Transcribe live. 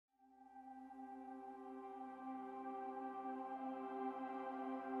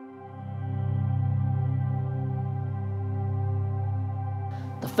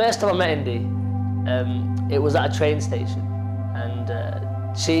First time I met Indi, it was at a train station,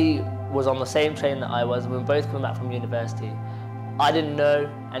 and she was on the same train that I was. We were both coming back from university. I didn't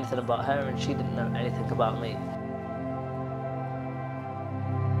know anything about her, and she didn't know anything about me.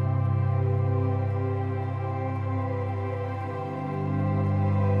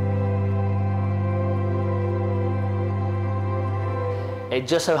 It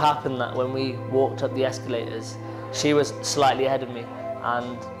just so happened that when we walked up the escalators, she was slightly ahead of me,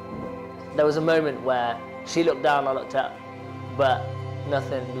 and there was a moment where she looked down, I looked up, but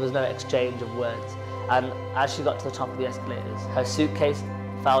nothing, there was no exchange of words. And as she got to the top of the escalators, her suitcase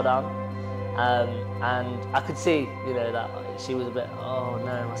fell down, and I could see, that she was a bit, oh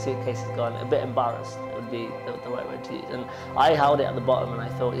no, my suitcase is gone, a bit embarrassed, would be the right word to use. And I held it at the bottom, and I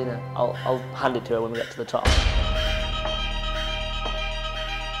thought, I'll hand it to her when we get to the top.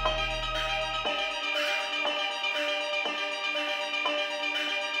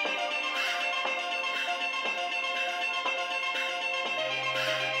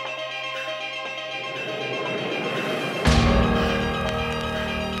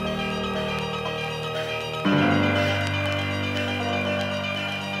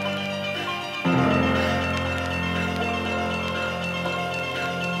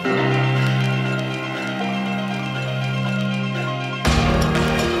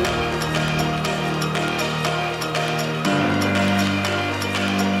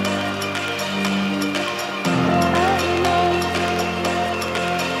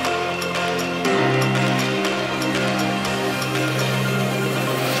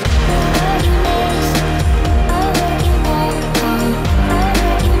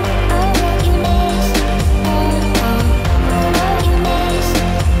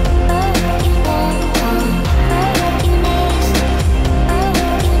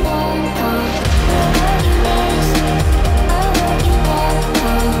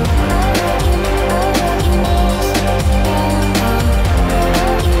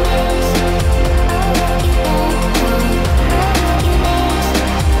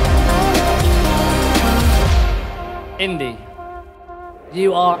 Indi,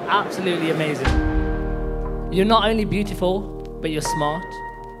 you are absolutely amazing. You're not only beautiful, but you're smart.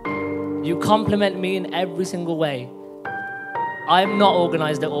 You compliment me in every single way. I'm not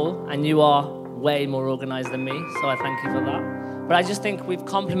organized at all, and you are way more organized than me, so I thank you for that. But I just think we've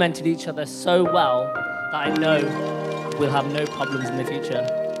complemented each other so well that I know we'll have no problems in the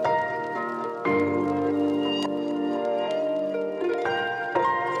future.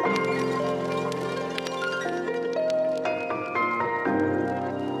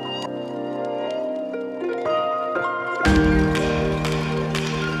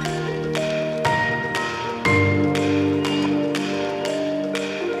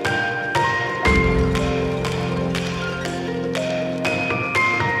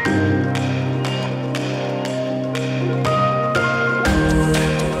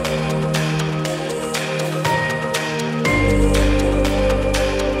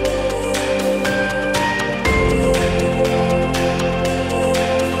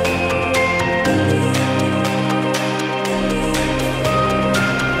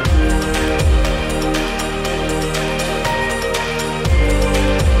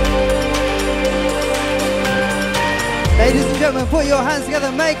 Ladies and gentlemen, put your hands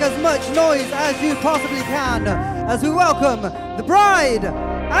together, make as much noise as you possibly can as we welcome the bride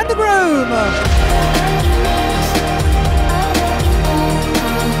and the groom.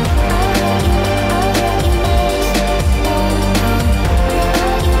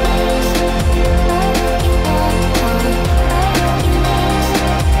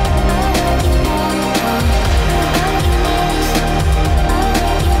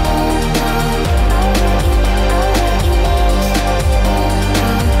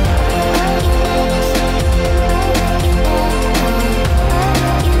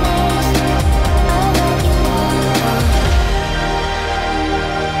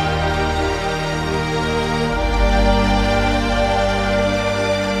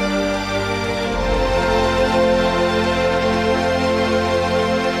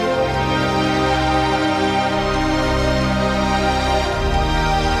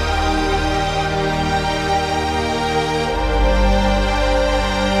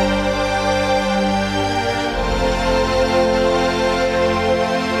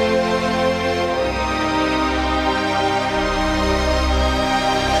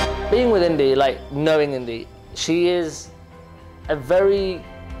 Being with Indi, like knowing Indi, she is a very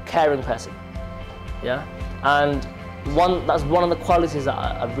caring person, yeah? And that's one of the qualities that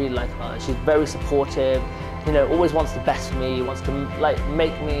I really like about her. She's very supportive, always wants the best for me, wants to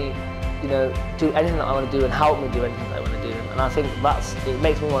make me, do anything that I want to do and help me do anything that I want to do. and I think it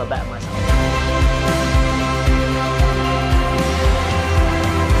makes me want to better myself.